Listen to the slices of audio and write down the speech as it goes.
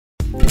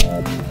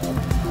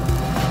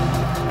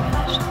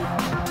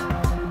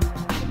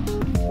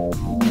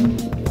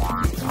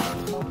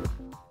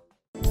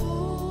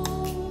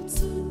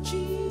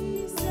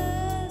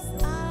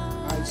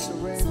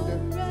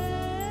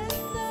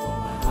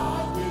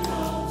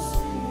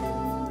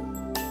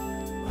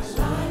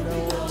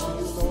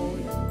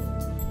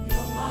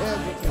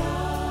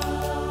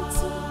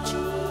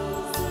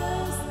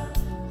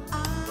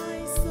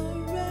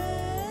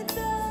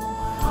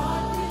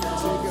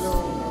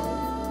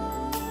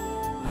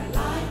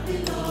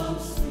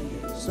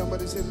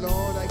Somebody say,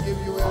 Lord, I give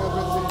you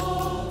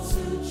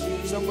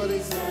everything. Somebody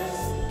say,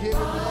 give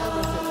him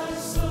everything.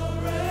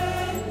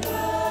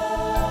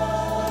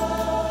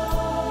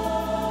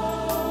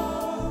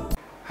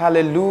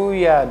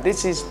 Hallelujah.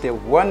 This is the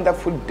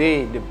wonderful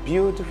day, the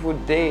beautiful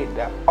day,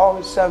 the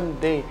awesome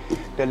day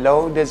the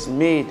Lord has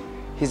made.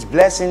 His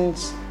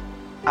blessings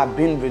have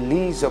been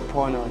released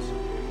upon us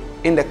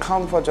in the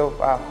comfort of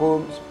our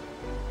homes,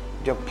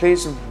 your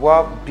place of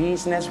work,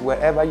 business,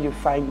 wherever you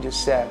find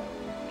yourself,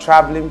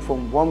 traveling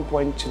from one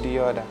point to the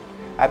other.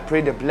 I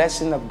pray the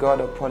blessing of God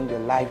upon your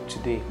life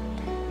today.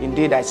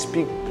 Indeed, I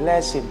speak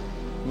blessing.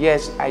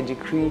 Yes, I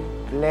decree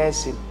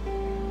blessing.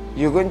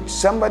 You're going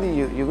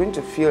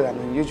to feel an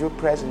unusual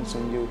presence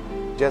on you,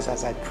 just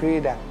as I pray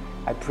that.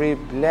 I pray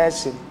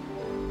blessing,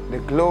 the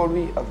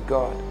glory of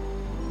God,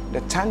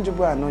 the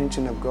tangible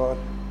anointing of God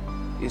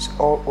is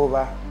all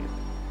over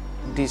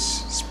this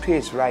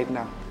space right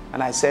now,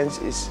 and I sense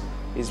it's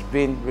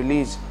being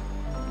released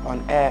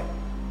on air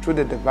through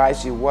the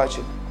device you're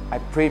watching. I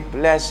pray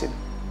blessing.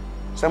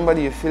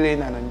 Somebody, you're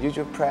feeling an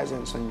unusual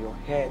presence on your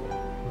head.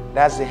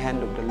 That's the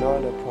hand of the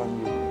Lord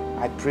upon you.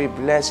 I pray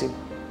blessing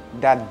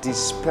that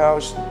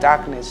dispels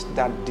darkness,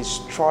 that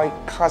destroy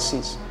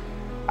curses.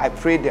 I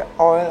pray the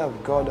oil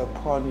of God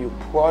upon you,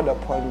 poured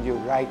upon you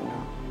right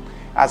now.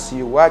 As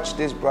you watch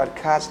this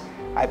broadcast,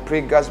 I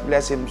pray God's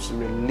blessings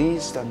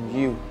released on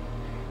you.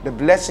 The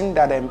blessing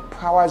that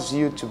empowers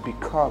you to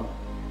become,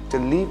 to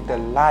live the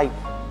life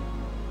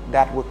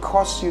that will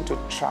cause you to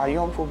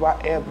triumph over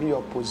every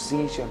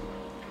opposition.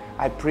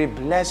 I pray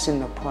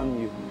blessing upon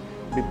you.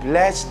 Be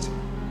blessed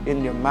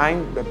in your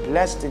mind, be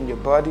blessed in your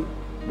body,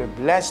 be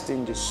blessed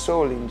in your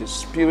soul, in your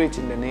spirit,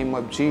 in the name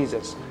of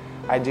Jesus.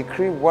 I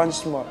decree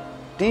once more,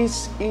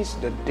 this is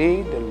the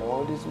day the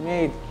Lord has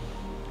made,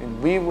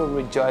 and we will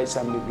rejoice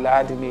and be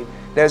glad in it.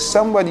 There's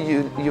somebody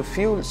you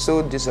feel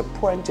so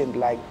disappointed,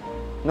 like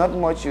not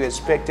much you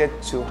expected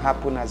to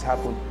happen has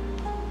happened.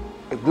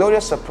 A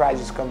glorious surprise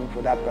is coming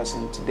for that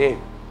person today.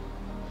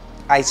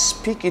 I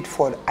speak it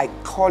forth, I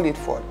call it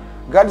forth.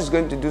 God is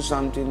going to do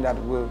something that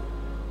will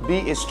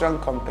be a strong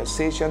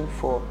compensation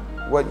for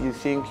what you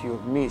think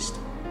you've missed.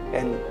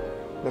 And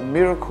the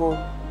miracle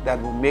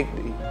that will make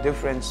the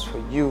difference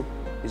for you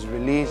is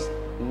released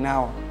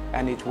now,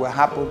 and it will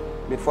happen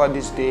before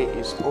this day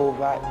is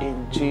over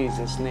in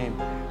Jesus' name.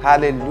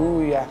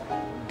 Hallelujah.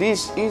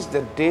 This is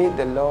the day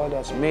the Lord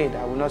has made.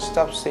 I will not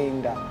stop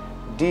saying that.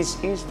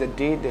 This is the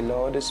day the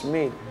Lord has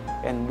made,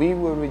 and we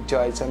will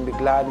rejoice and be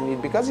glad in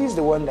it, because He's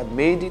the one that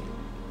made it.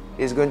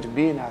 It's going to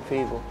be in our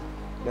favor.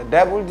 The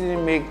devil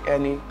didn't make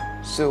any,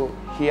 so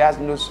he has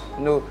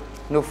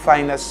no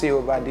final say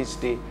over this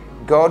day.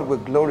 God will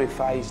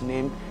glorify His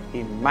name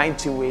in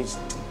mighty ways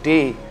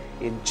today.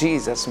 In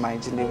Jesus'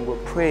 mighty name we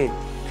pray.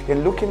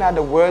 In looking at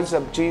the words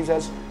of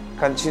Jesus,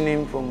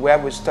 continuing from where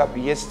we stopped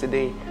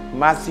yesterday,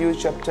 Matthew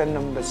chapter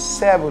number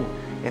 7,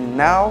 and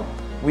now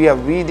we are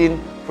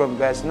reading from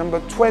verse number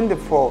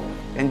 24.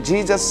 And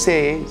Jesus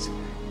says,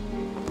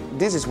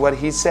 this is what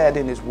He said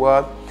in His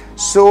word: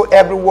 so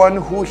everyone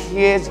who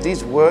hears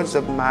these words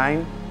of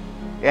mine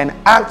and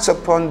acts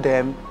upon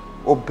them,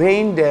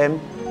 obeying them,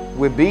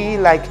 will be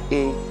like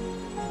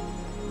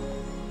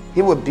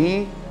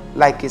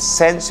a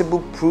sensible,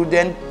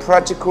 prudent,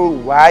 practical,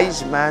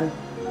 wise man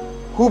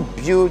who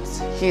built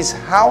his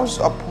house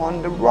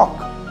upon the rock.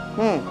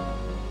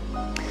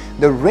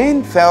 The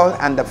rain fell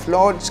and the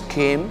floods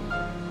came,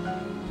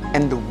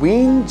 and the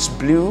winds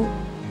blew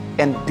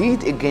and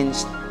beat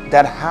against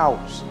that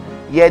house,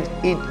 yet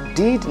it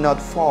did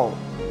not fall,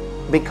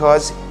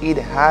 because it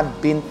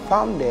had been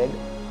founded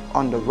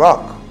on the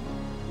rock.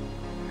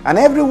 And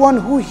everyone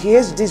who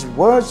hears these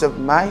words of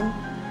mine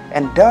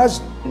and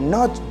does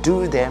not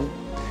do them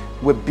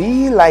will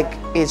be like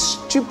a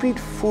stupid,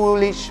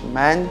 foolish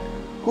man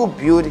who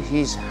built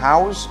his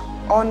house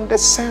on the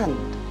sand.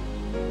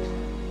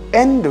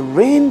 And the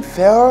rain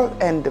fell,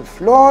 and the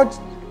flood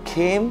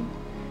came,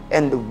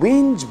 and the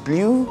winds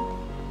blew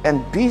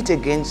and beat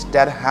against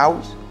that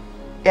house,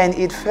 and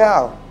it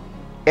fell,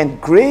 and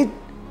great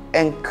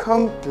and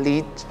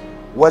complete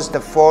was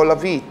the fall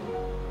of it.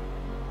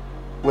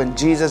 When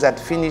Jesus had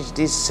finished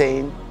this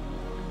saying,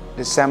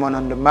 the Sermon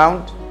on the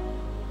Mount,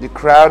 the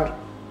crowd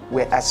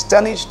were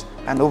astonished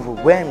and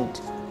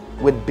overwhelmed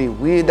with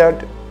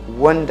bewildered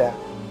wonder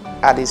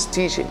at His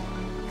teaching,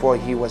 for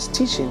He was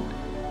teaching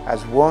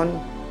as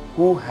one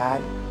who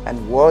had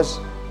and was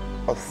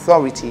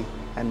authority,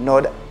 and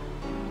not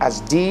as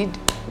did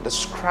the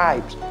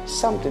scribes.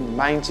 Something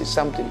mighty,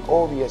 something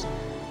obvious.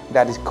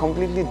 that is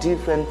completely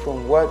different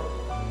from what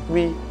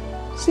we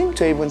seem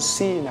to even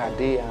see in our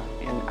day,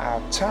 in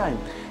our time.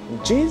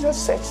 Jesus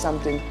said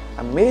something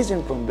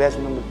amazing from verse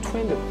number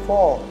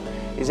 24.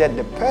 He said,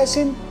 the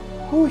person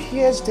who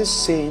hears this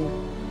saying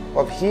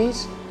of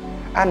his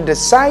and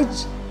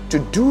decides to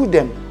do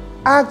them,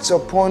 acts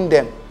upon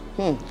them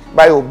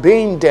by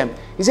obeying them.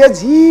 He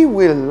says he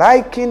will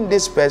liken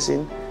this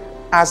person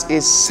as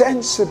a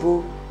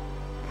sensible,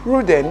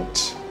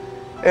 prudent,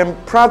 and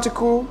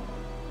practical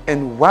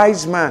and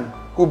wise man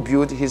who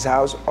built his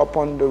house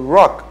upon the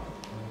rock.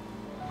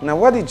 Now,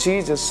 what is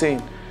Jesus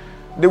saying?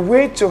 The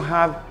way to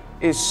have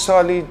a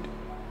solid,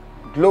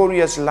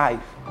 glorious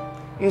life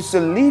is to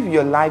live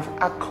your life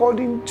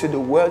according to the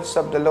words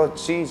of the Lord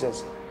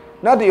Jesus,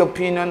 not the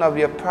opinion of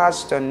your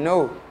pastor.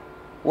 No.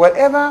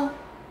 Whatever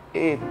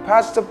a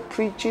pastor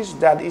preaches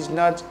that is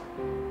not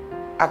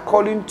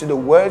according to the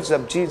words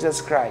of Jesus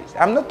Christ.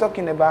 I'm not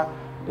talking about,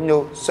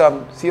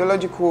 some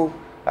theological,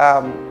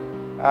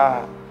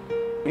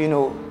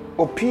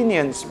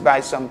 opinions by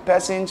some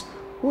persons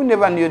who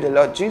never knew the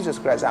Lord Jesus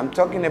Christ. I'm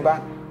talking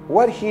about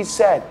what he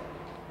said,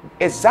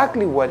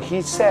 exactly what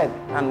he said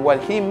and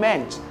what he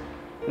meant.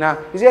 Now,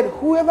 he said,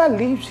 whoever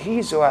lives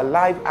his or her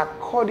life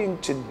according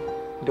to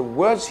the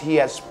words he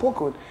has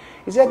spoken,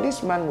 he said,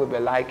 this man will be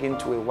likened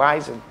to a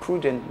wise and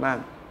prudent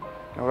man.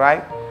 All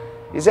right?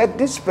 He said,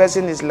 this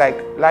person is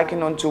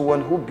likened unto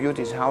one who built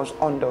his house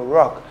on the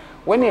rock.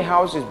 When a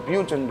house is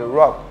built on the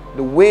rock,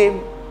 the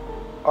wave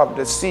of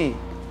the sea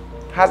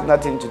has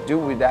nothing to do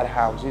with that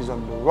house. It's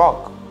on the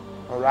rock.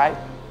 All right?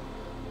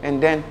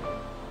 And then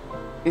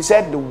he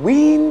said, the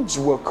winds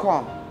will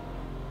come.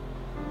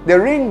 The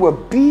rain will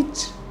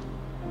beat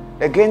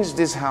against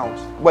this house,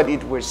 but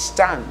it will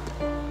stand.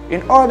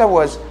 In other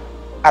words,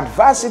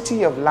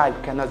 adversity of life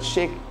cannot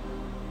shake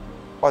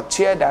or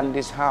tear down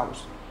this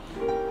house.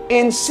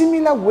 In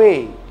similar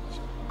ways,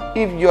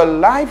 if your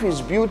life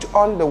is built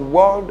on the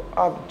word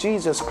of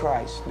Jesus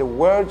Christ, the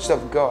words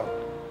of God,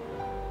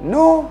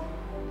 no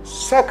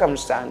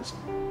circumstance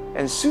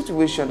and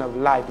situation of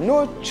life,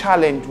 no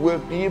challenge will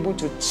be able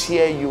to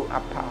tear you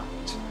apart.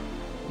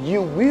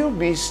 You will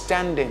be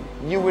standing.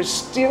 You will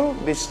still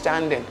be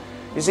standing.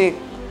 You see,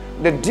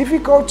 the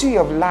difficulty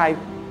of life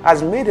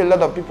has made a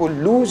lot of people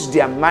lose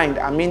their mind.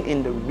 I mean,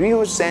 in the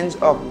real sense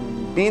of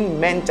being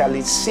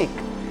mentally sick.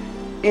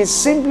 It's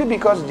simply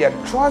because their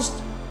trust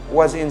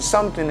was in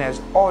something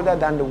else other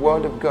than the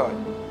word of God.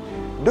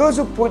 Those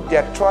who put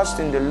their trust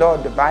in the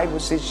Lord, the Bible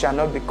says, shall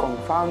not be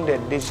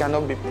confounded. They shall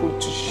not be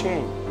put to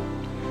shame.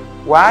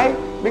 Why?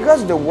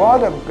 Because the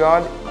word of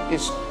God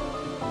is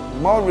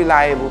more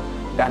reliable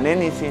than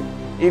anything.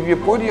 If you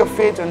put your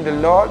faith on the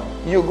Lord,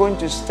 you're going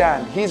to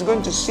stand. He's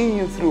going to see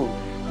you through.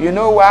 You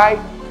know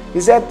why? He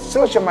said,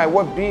 so shall my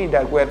word be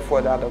that word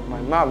forth out of my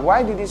mouth.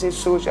 Why did he say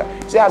so shall?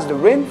 He said, as the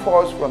rain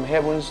falls from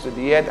heavens to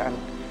the earth and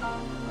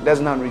does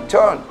not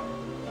return.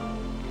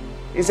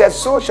 He said,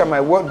 so shall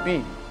my word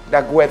be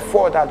that word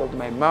forth out of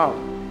my mouth.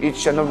 It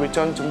shall not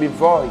return to me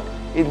void.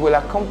 It will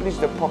accomplish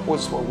the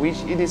purpose for which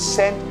it is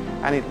sent,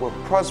 and it will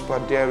prosper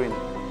therein.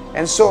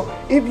 And so,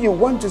 if you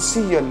want to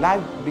see your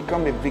life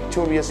become a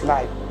victorious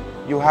life,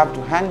 you have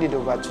to hand it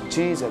over to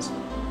Jesus.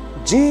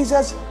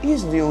 Jesus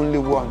is the only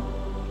one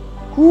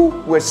who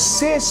will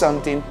say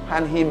something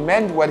and he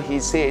meant what he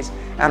says,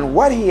 and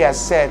what he has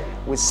said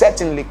will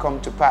certainly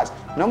come to pass.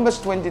 Numbers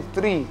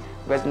 23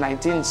 verse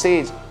 19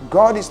 says,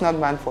 God is not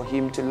man for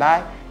him to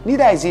lie,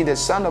 neither is he the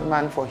son of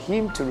man for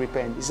him to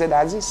repent. He said,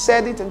 has he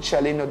said it and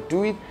shall he not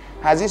do it?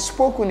 Has he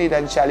spoken it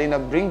and shall he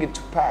not bring it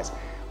to pass?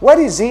 What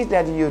is it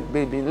that you'd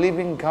be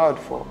believing God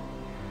for?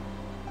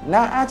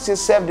 Now ask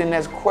yourself the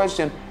next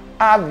question.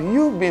 Have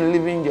you been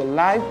living your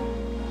life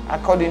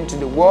according to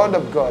the word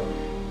of God?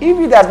 If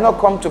it has not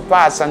come to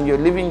pass and you're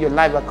living your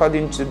life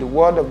according to the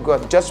word of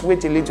God, just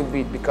wait a little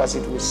bit, because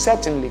it will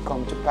certainly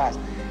come to pass.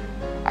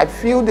 I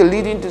feel the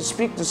leading to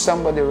speak to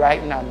somebody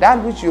right now.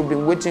 That which you've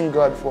been waiting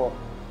God for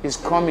is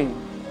coming.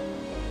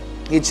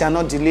 It shall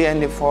not delay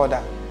any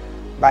further.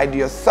 By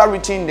the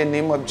authority in the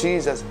name of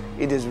Jesus,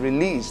 it is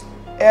released.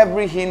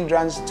 Every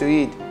hindrance to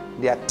it,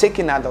 they are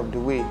taken out of the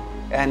way.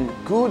 And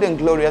good and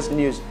glorious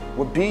news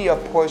will be your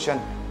portion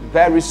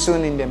very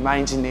soon in the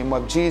mighty name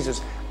of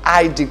Jesus.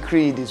 I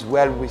decree it is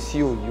well with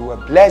you. You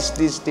are blessed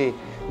this day.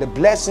 The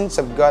blessings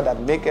of God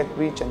that maketh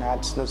rich and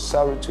adds no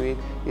sorrow to it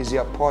is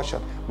your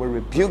portion. We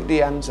rebuke the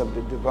hands of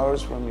the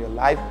devourers from your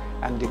life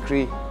and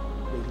decree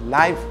the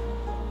life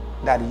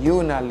that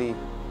you now live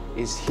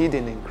is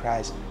hidden in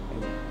Christ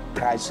and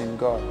Christ in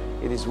God.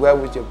 It is well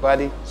with your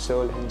body,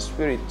 soul, and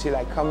spirit. Till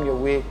I come your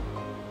way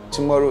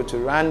tomorrow to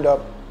round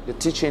up the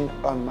teaching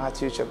on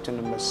Matthew chapter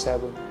number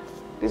 7.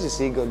 This is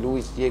Igho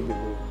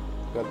Yegbeburu.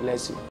 God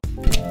bless you.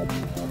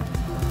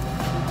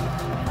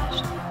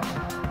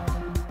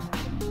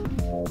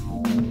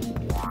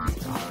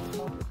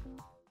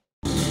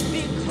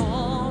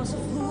 Because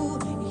of who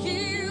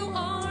you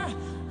are,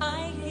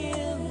 I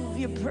give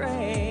you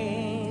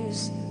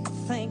praise.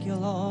 Thank you,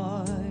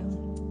 Lord.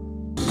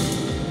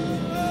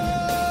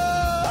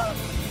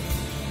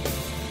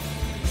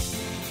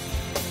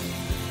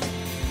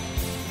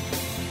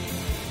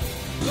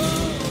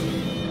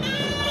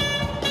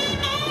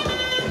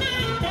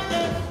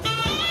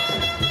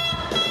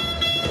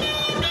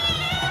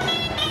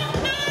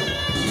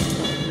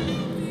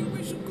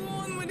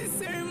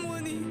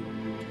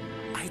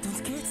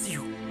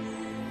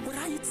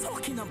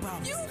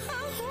 about. You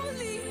are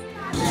holy.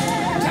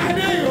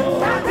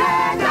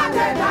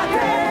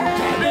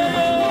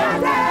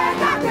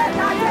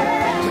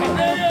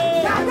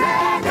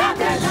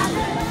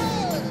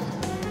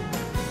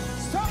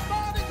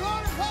 Somebody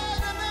glorify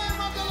the name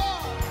of the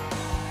Lord.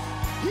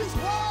 He's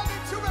worthy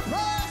to be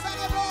praised.